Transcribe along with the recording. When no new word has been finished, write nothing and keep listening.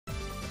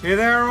Hey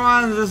there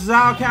everyone, this is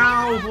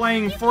Cow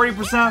playing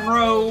 40%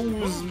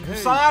 Rose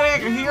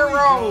Sonic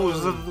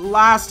Heroes.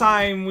 Last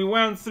time we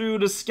went through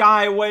the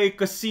Skyway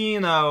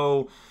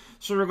Casino,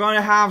 so we're going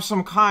to have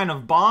some kind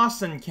of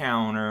boss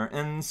encounter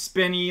and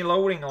spinny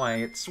loading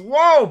lights.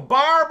 Whoa,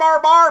 bar!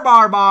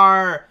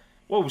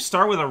 Whoa,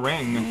 start with a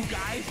ring.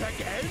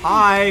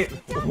 Hi.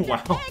 Oh,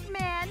 wow. Look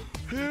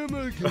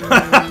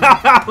at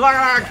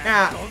that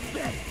cat.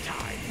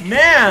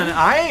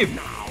 Man,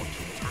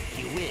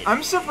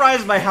 I'm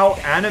surprised by how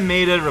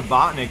animated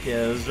Robotnik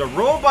is. The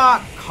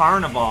Robot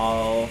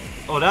Carnival.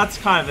 Oh, that's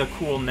kind of a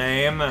cool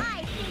name.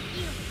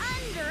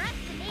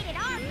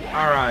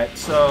 Alright,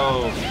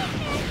 so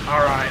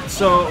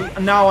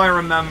now I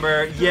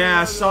remember.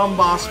 Yeah, some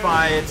boss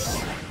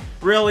fights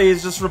really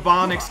is just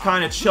Robotnik's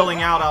kind of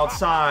chilling out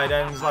outside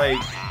and he's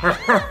like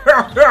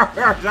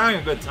having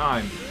a good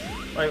time.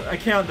 Like, I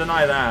can't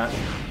deny that.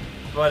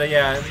 But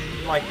yeah,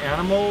 like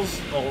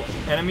animals, well,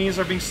 enemies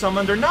are being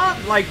summoned. They're not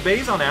like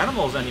based on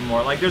animals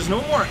anymore. Like there's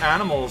no more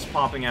animals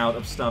popping out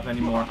of stuff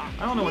anymore.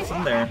 I don't know what's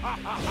in there.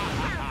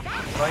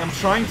 Like I'm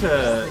trying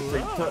to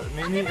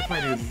maybe if I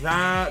do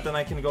that, then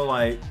I can go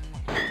like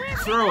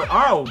throw it.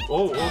 Oh,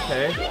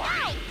 okay.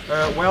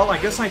 Well, I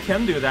guess I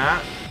can do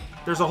that.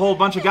 There's a whole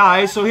bunch of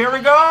guys, so here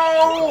we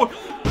go!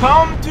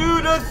 Come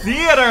to the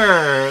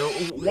theater!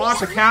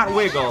 Watch a cat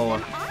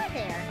wiggle.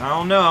 I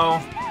don't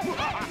know.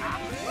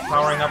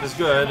 Powering up is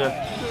good.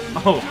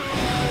 Oh,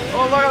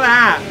 look at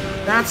that!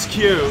 That's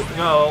cute.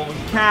 No,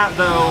 cat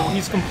though,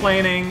 he's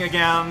complaining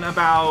again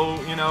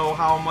about, you know,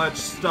 how much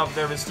stuff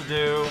there is to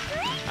do.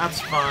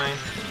 That's fine.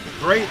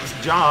 Great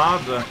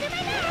job.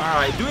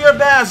 Alright, do your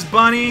best,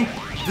 bunny!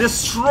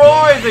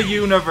 Destroy the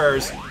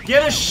universe!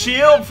 Get a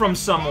shield from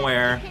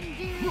somewhere!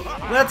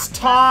 Let's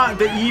taunt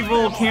the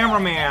evil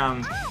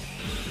cameraman!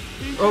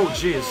 Oh,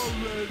 jeez.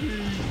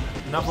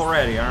 Enough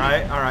already,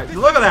 alright?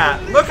 Look at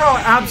that! Look how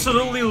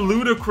absolutely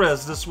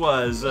ludicrous this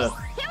was!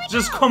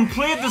 Just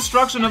complete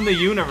destruction of the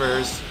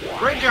universe.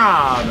 Great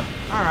job!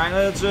 Alright,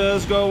 let's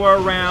just go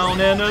around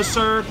in a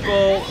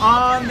circle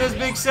on this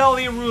big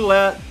silly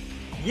roulette.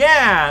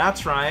 Yeah,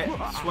 that's right.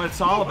 That's what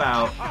it's all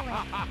about.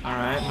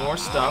 Alright, more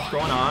stuff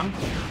going on.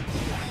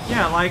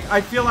 Yeah, like,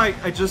 I feel like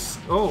I just...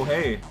 Oh,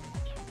 hey.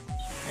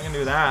 I can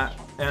do that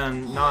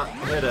and not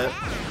hit it.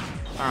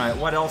 Alright,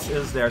 what else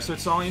is there? So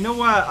it's all, you know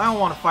what? I don't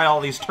want to fight all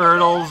these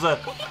turtles.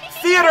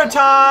 Theater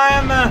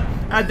time!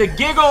 At the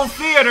Giggle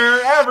Theater,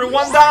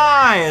 everyone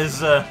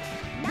dies! Oh,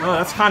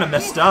 that's kind of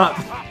messed up.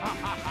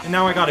 And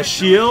now I got a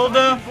shield.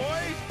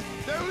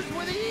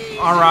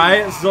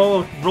 Alright,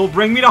 so we'll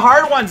bring me the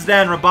hard ones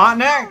then,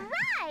 Robotnik.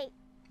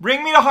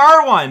 Bring me the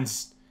hard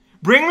ones.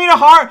 Bring me the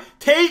hard...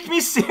 Take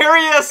me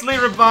seriously,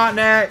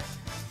 Robotnik.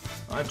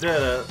 I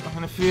did it. I'm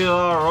gonna feel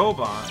a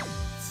robot.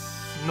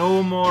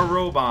 No more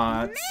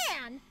robots.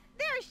 Man,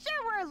 there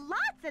sure were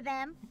lots of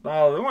them.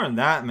 Oh, there weren't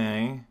that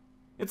many.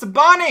 It's a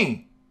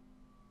bunny!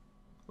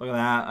 Look at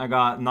that. I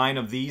got 9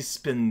 of these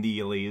spin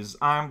dealies.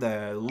 I'm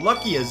the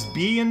luckiest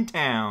bee in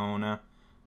town.